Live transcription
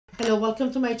Hello,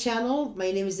 welcome to my channel.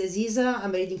 My name is Aziza.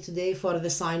 I'm reading today for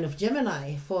the sign of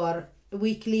Gemini for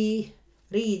weekly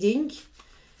reading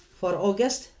for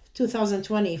August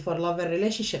 2020 for love and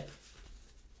relationship.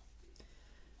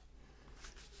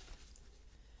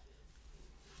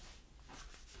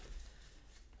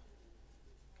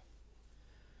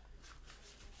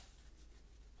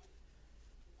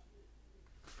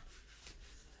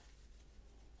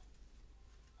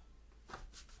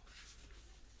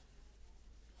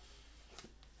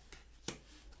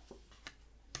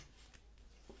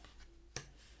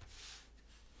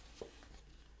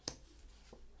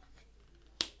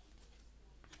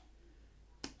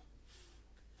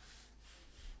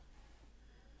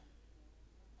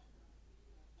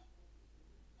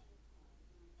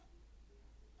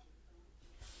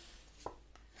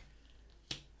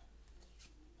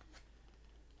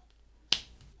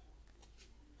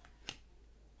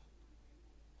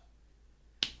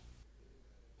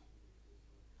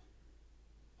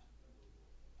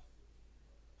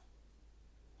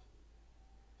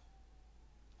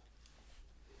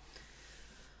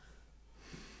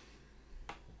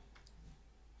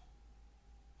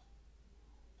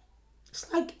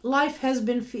 It's like life has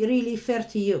been really fair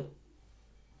to you.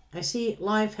 I see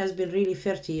life has been really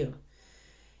fair to you.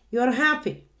 You're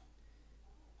happy.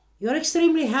 You're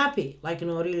extremely happy,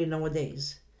 really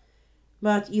nowadays.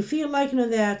 But you feel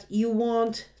that you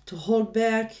want to hold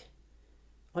back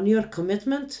on your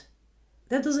commitment.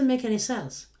 That doesn't make any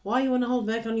sense. Why you want to hold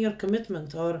back on your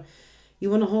commitment? Or you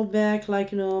want to hold back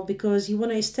because you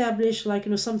want to establish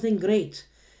something great.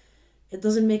 It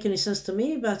doesn't make any sense to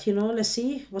me, but let's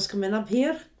see what's coming up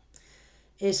here.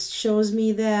 It shows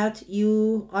me that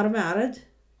you are married,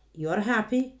 you are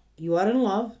happy, you are in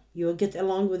love, you get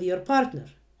along with your partner.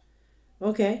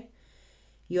 Okay,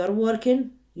 you are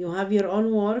working, you have your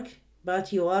own work,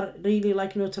 but you are really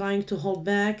trying to hold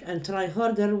back and try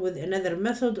harder with another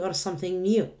method or something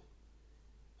new.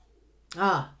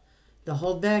 The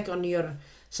hold back on your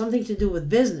something to do with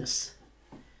business.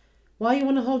 Why you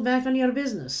want to hold back on your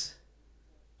business?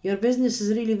 Your business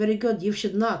is really very good. You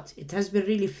should not. It has been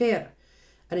really fair.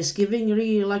 And it's giving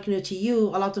really to you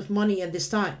a lot of money at this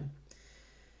time.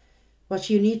 What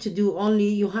you need to do only,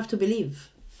 you have to believe.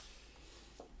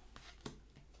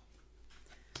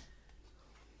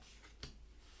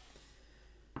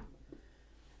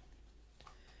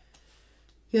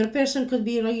 Your person could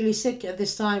be really sick at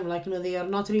this time. They are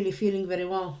not really feeling very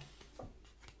well.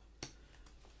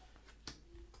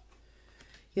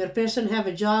 Your person have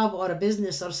a job or a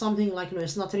business or something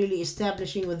it's not really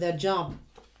establishing with that job.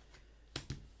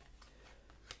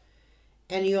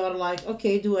 And you are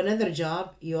okay, do another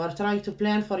job. You are trying to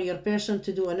plan for your person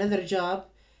to do another job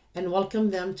and welcome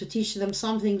them to teach them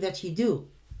something that you do.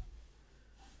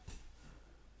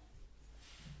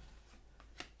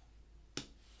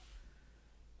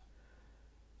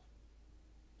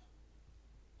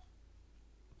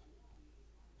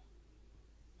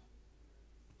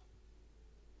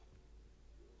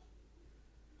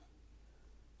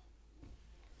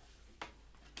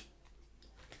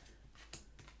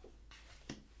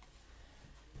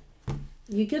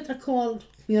 You get a call,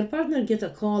 your partner get a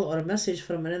call or a message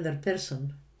from another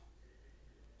person.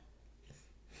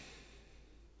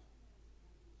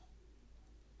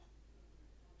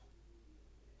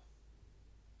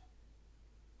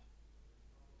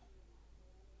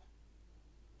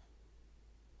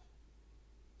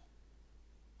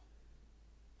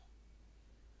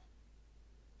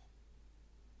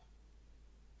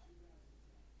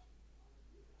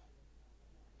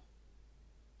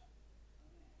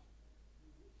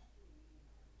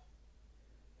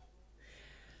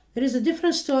 There is a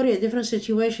different story, a different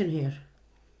situation here.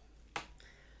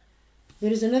 There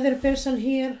is another person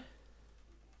here,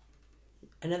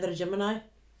 another Gemini,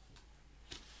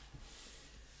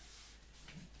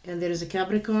 and there is a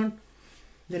Capricorn,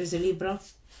 there is a Libra,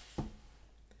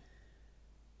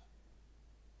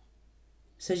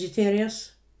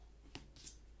 Sagittarius,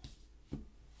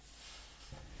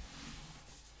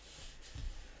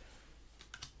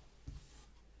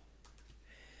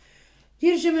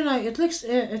 dear Gemini, it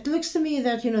looks to me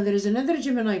that there is another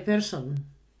Gemini person,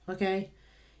 okay,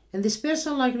 and this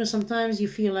person sometimes you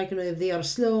feel if they are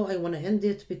slow, I want to end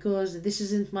it because this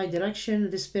isn't my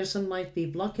direction. This person might be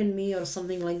blocking me or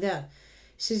something like that.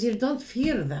 He says you don't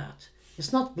fear that.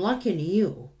 It's not blocking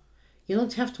you. You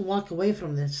don't have to walk away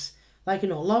from this.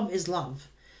 Love is love,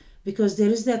 because there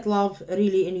is that love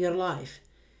really in your life,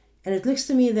 and it looks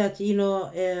to me that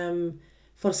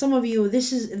for some of you,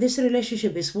 this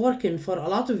relationship is working for a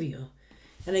lot of you.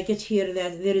 And I get here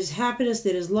that there is happiness,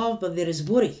 there is love, but there is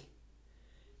worry.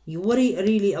 You worry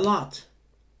really a lot.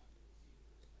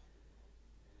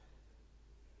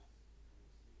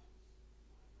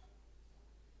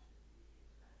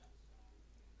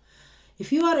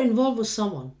 If you are involved with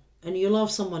someone and you love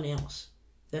someone else,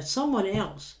 that someone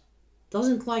else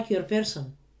doesn't like your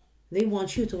person, they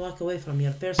want you to walk away from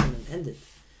your person and end it.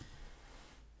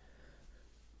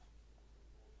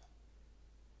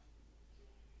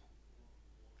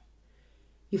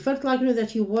 You felt like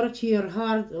that you worked your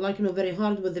hard, very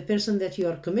hard with the person that you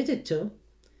are committed to.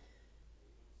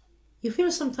 You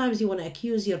feel sometimes you want to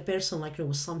accuse your person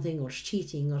with something or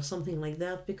cheating or something like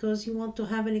that because you want to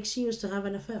have an excuse to have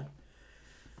an affair.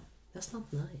 That's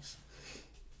not nice.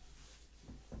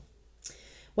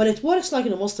 Well, it works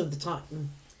most of the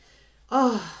time.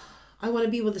 I want to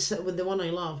be with the one I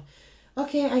love.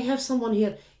 Okay, I have someone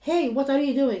here. Hey, what are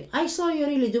you doing? I saw you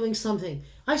really doing something.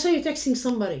 I saw you texting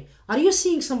somebody. Are you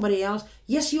seeing somebody else?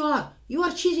 Yes, you are. You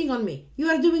are cheating on me. You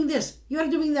are doing this. You are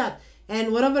doing that.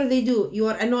 And whatever they do, you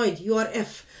are annoyed. You are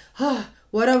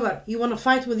whatever. You want to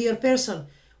fight with your person.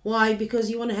 Why? Because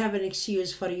you want to have an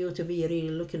excuse for you to be really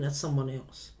looking at someone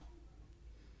else.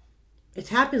 It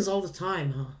happens all the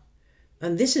time,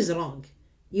 And this is wrong.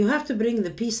 You have to bring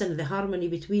the peace and the harmony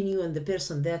between you and the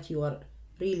person that you are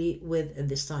really with at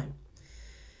this time.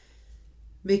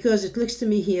 Because it looks to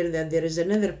me here that there is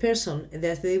another person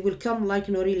that they will come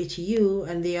really to you,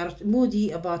 and they are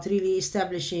moody about really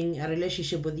establishing a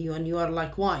relationship with you, and you are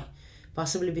like, why?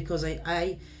 Possibly because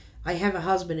I have a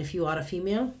husband if you are a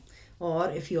female, or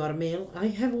if you are male, I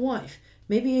have a wife.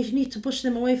 Maybe I need to push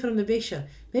them away from the picture.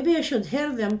 Maybe I should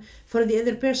hear them for the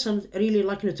other person really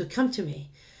to come to me.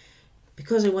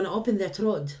 Because I want to open that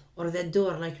road or that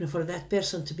door for that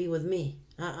person to be with me.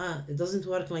 It doesn't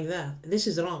work like that. This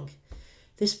is wrong.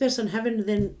 This person haven't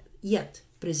then yet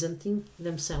presenting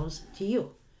themselves to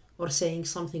you or saying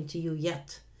something to you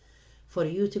yet for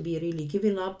you to be really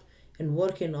giving up and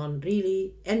working on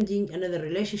really ending another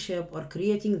relationship or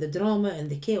creating the drama and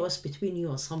the chaos between you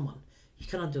and someone. You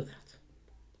cannot do that.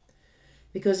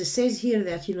 Because it says here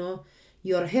that,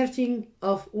 you are hurting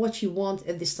of what you want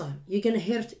at this time. You're going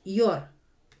to hurt your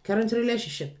current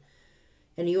relationship.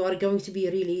 And you are going to be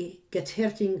really get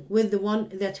hurting with the one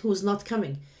who's not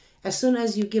coming. As soon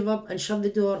as you give up and shut the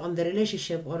door on the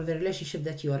relationship or the relationship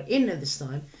that you are in at this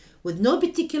time, with no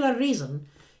particular reason,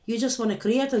 you just want to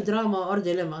create a drama or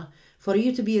dilemma for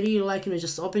you to be really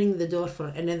just opening the door for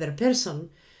another person,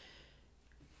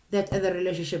 that other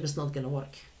relationship is not going to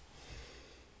work.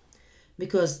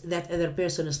 Because that other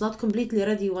person is not completely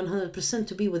ready 100%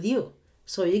 to be with you.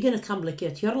 So you're going to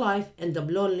complicate your life, end up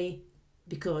lonely,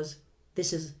 because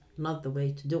this is not the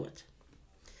way to do it.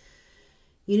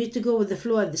 You need to go with the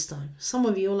flow at this time. Some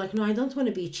of you no, I don't want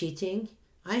to be cheating.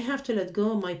 I have to let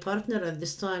go of my partner at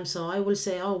this time. So I will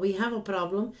say, we have a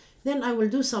problem. Then I will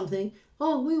do something.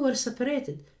 We were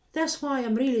separated. That's why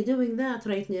I'm really doing that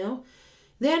right now.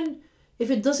 Then if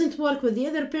it doesn't work with the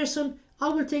other person, I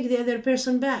will take the other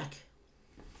person back.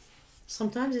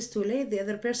 Sometimes it's too late. The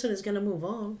other person is going to move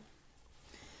on.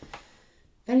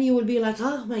 And you will be like,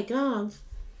 oh my God.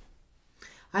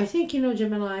 I think,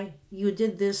 Gemini, you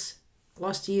did this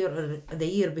last year or the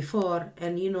year before,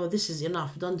 and this is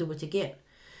enough. Don't do it again.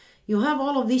 You have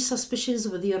all of these suspicions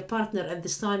with your partner at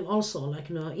this time also.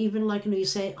 Even you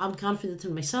say, I'm confident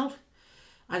in myself.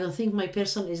 I don't think my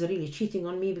person is really cheating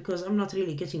on me because I'm not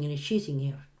really getting any cheating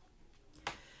here.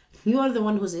 You are the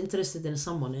one who's interested in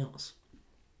someone else.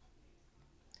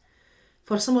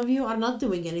 For some of you are not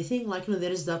doing anything.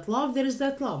 There is that love, there is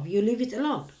that love. You leave it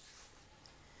alone.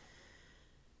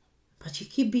 But you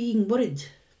keep being worried,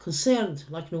 concerned,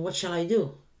 what shall I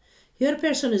do? Your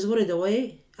person is worried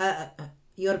away,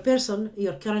 your person,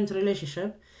 your current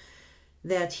relationship,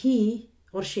 that he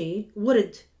or she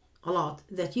worried a lot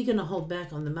that you're going to hold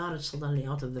back on the marriage suddenly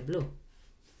out of the blue.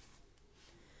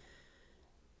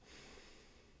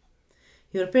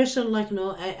 Your person,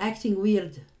 acting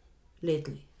weird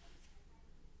lately.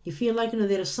 You feel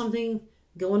there is something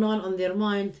going on their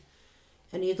mind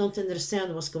and you don't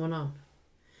understand what's going on.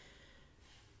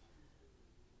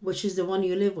 Which is the one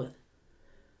you live with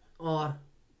or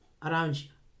around you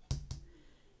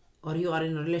or you are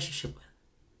in a relationship with.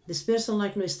 This person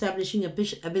establishing a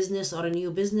business or a new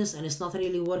business, and it's not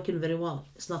really working very well.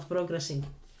 It's not progressing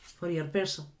for your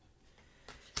person.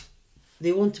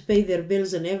 They want to pay their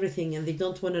bills and everything, and they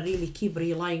don't want to really keep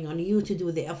relying on you to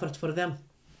do the effort for them.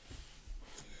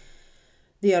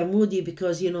 They are moody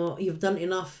because you've done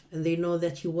enough, and they know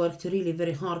that you worked really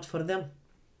very hard for them.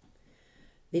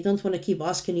 They don't want to keep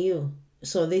asking you.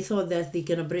 So they thought that they're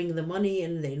going to bring the money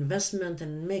and the investment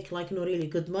and make really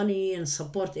good money and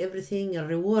support everything and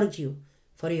reward you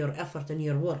for your effort and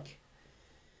your work.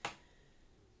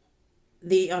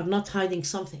 They are not hiding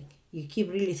something. You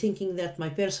keep really thinking that my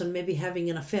person may be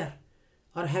having an affair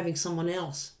or having someone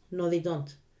else. No, they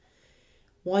don't.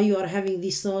 Why you are having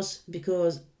these thoughts?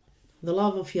 Because the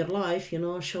love of your life,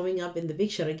 showing up in the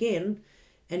picture again,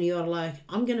 and you are like,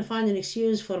 I'm gonna find an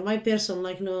excuse for my person,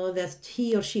 like, that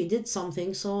he or she did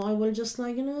something, so I will just,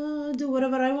 like, do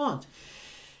whatever I want.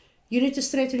 You need to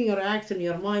straighten your act and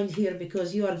your mind here,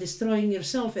 because you are destroying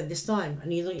yourself at this time,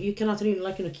 and you cannot really,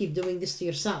 like, keep doing this to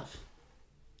yourself.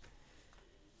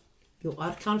 You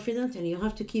are confident, and you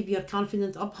have to keep your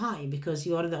confidence up high, because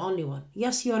you are the only one.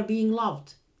 Yes, you are being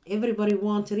loved. Everybody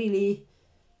wants really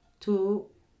to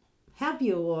have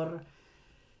you, or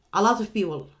a lot of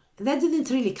people. That didn't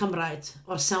really come right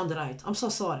or sound right. I'm so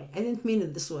sorry. I didn't mean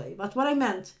it this way. But what I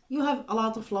meant, you have a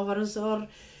lot of lovers or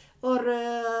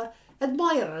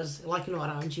admirers, like,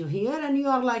 around you here, and you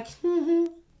are like,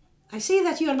 I see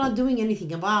that you are not doing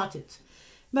anything about it.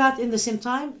 But in the same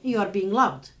time, you are being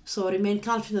loved. So remain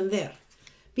confident there.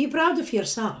 Be proud of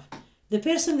yourself. The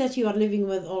person that you are living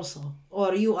with also,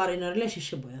 or you are in a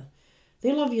relationship with,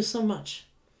 they love you so much.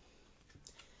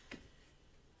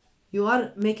 You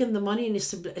are making the money and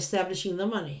establishing the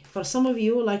money. For some of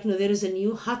you, like, there is a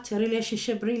new hot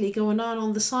relationship really going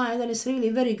on the side, and it's really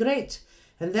very great.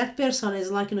 And that person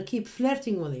is, like, keep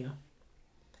flirting with you.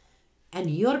 And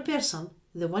your person,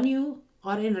 the one you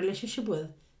are in a relationship with,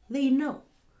 they know.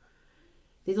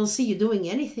 They don't see you doing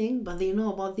anything, but they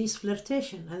know about this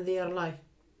flirtation. And they are like,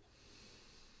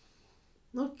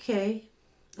 okay.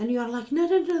 And you are like, no,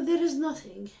 there is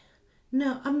nothing.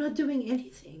 No, I'm not doing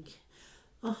anything.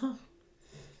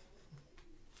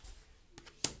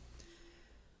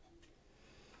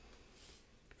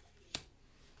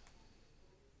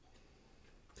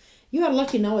 You are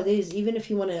lucky nowadays. Even if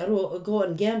you want to go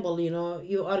and gamble,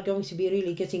 you are going to be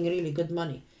really getting really good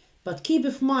money. But keep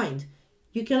in mind,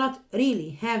 you cannot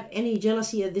really have any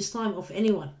jealousy at this time of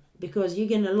anyone, because you're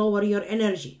going to lower your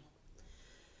energy.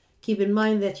 Keep in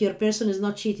mind that your person is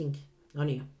not cheating on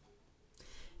you.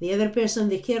 The other person,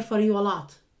 they care for you a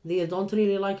lot. They don't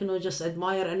really, like, just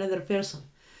admire another person.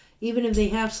 Even if they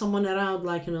have someone around,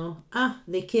 like,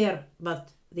 they care,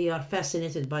 but they are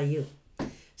fascinated by you.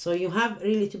 So you have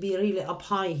really to be really up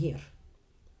high here.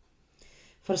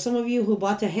 For some of you who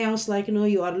bought a house, like,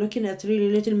 you are looking at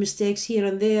really little mistakes here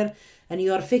and there, and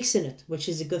you are fixing it, which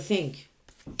is a good thing.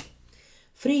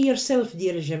 Free yourself,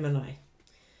 dear Gemini.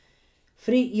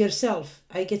 Free yourself.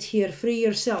 I get here, free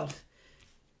yourself.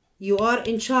 You are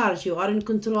in charge, you are in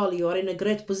control, you are in a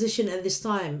great position at this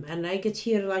time. And I get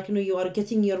here, like, you are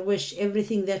getting your wish.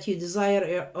 Everything that you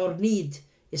desire or need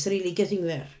is really getting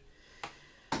there.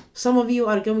 Some of you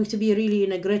are going to be really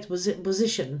in a great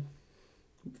position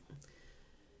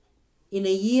in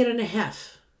a year and a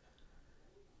half.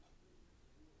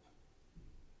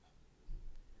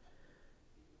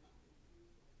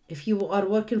 If you are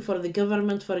working for the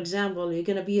government, for example, you're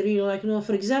going to be really, like,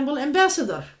 for example,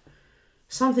 ambassador.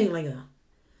 Something like that.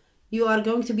 You are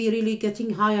going to be really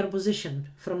getting higher position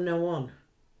from now on.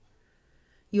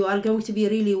 You are going to be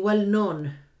really well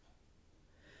known.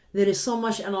 There is so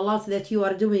much and a lot that you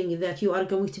are doing that you are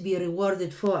going to be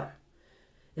rewarded for.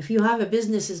 If you have a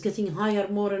business is getting higher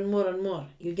more and more and more,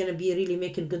 you're going to be really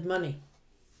making good money.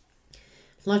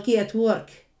 Lucky at work.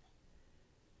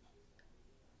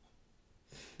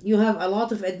 You have a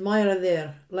lot of admirer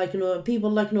there, like,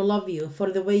 people, like, love you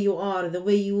for the way you are, the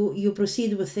way you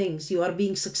proceed with things. You are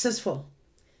being successful.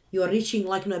 You are reaching,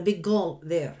 like, a big goal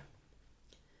there.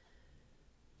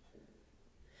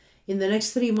 In the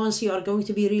next 3 months, you are going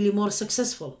to be really more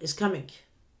successful. Is coming.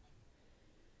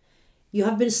 You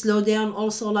have been slowed down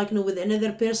also, like, with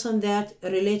another person that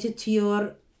related to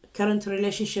your current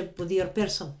relationship with your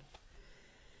person.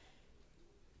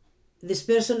 This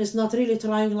person is not really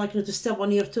trying, like, to step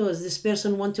on your toes. This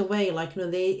person went away, like,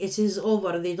 it is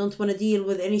over. They don't want to deal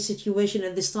with any situation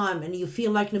at this time, and you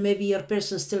feel like maybe your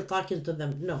person is still talking to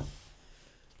them. No.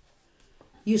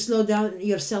 You slow down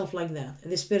yourself like that.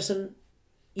 This person,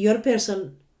 your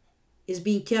person, is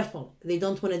being careful. They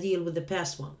don't want to deal with the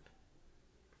past one.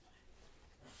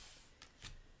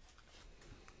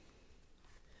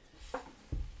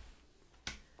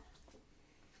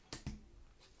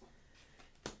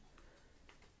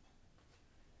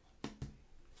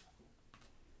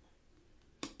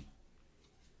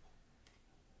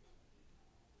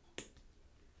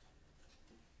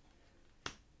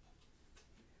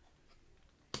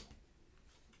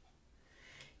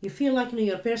 You feel like,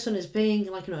 your person is paying,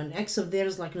 like, an ex of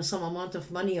theirs, like, some amount of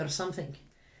money or something.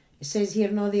 It says here,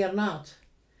 no, they are not.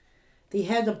 They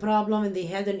had a problem and they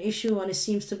had an issue, and it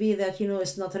seems to be that,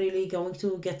 it's not really going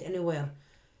to get anywhere.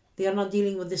 They are not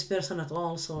dealing with this person at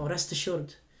all, so rest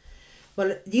assured.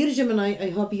 Well, dear Gemini, I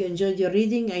hope you enjoyed your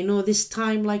reading. I know this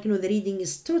time, like, the reading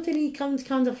is totally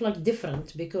kind of like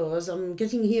different because I'm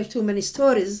getting here too many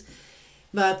stories.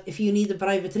 But if you need a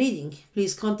private reading,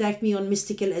 please contact me on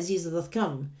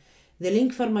mysticalaziza.com. The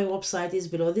link for my website is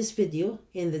below this video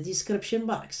in the description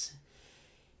box.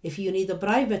 If you need a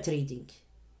private reading,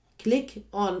 click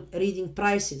on reading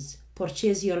prices,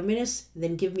 purchase your minutes,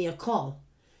 then give me a call.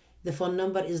 The phone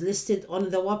number is listed on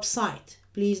the website.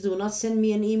 Please do not send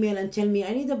me an email and tell me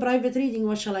I need a private reading.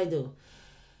 What shall I do?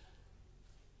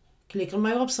 Click on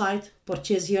my website,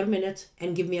 purchase your minute,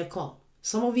 and give me a call.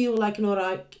 Some of you, like,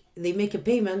 they make a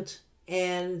payment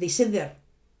and they sit there.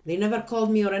 They never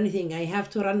called me or anything. I have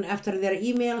to run after their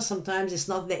email. Sometimes it's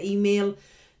not the email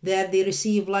that they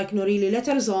receive, like, really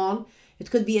letters on. It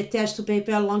could be attached to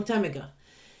PayPal a long time ago.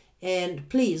 And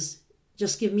please,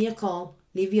 just give me a call.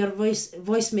 Leave your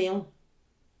voicemail,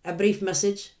 a brief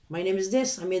message. My name is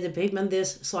this. I made a payment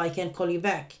this, so I can call you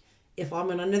back. If I'm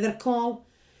on another call,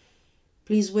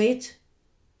 please wait,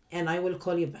 and I will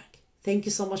call you back. Thank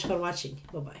you so much for watching.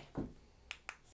 Bye-bye.